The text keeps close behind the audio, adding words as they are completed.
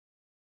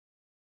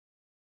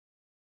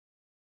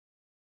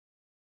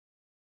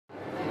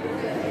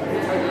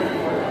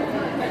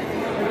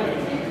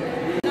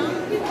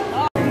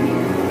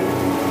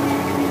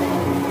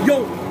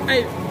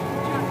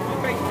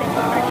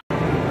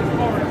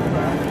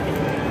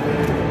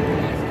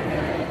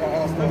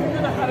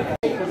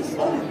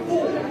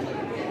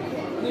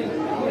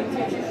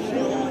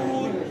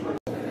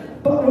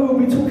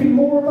be talking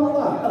more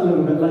about that a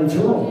little bit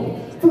later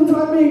on. For the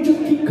time being, just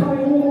keep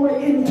coming all the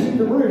way into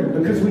the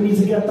room because we need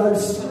to get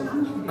those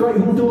great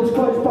hall doors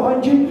closed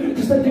behind you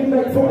because they do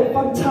make for a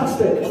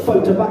fantastic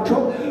photo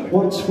backdrop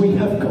once we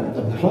have got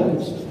them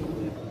closed.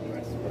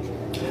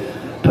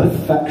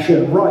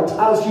 Perfection. Right,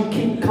 as you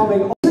keep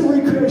coming on to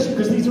recreation,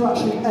 because these are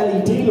actually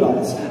LED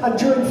lights, and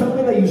during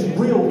filming they use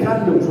real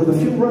candles with a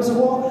fuel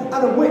reservoir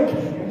and a wick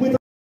with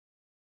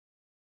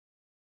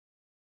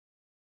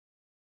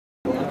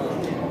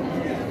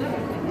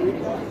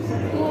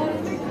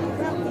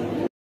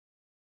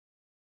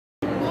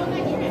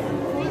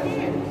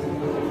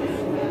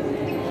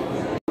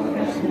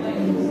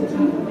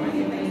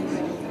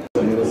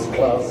this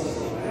class.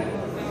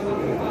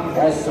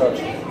 As such,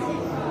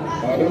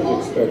 I don't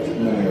expect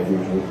many of you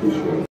to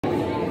appreciate it.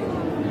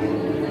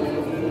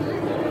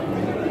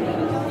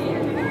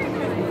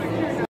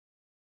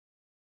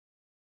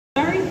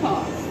 Very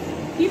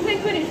fast. You played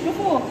Quidditch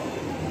before?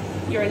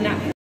 You're a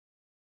natural.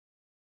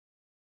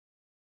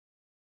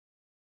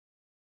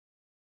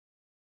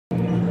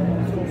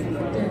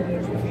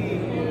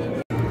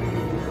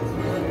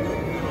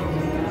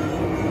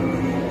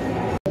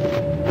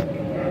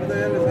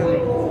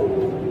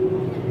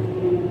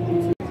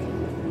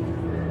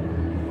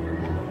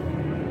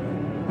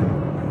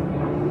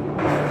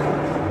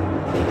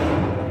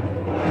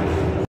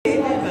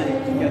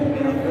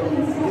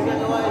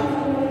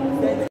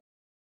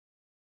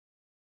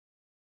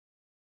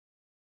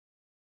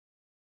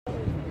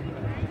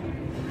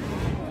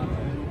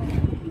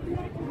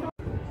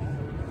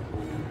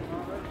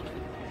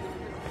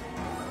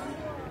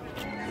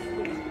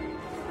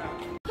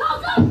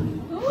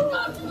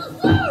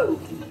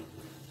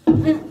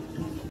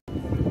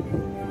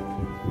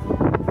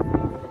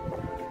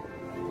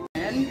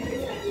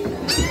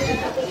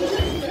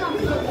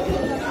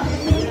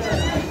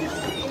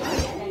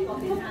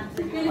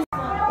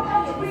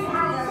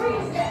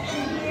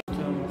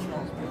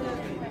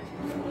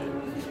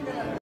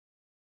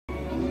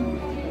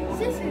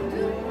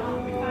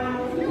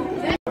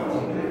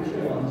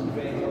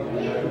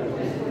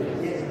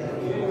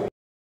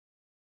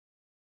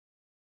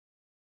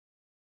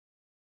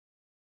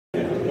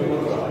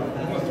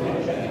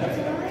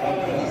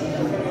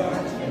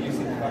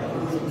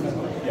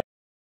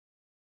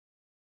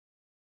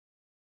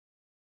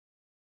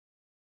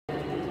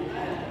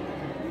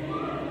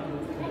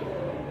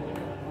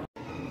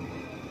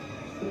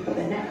 Put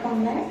the neck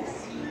on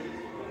next.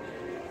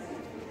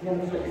 Then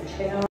we put the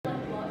chin on.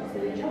 So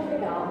we chop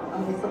it up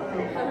and we soften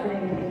it,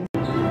 opening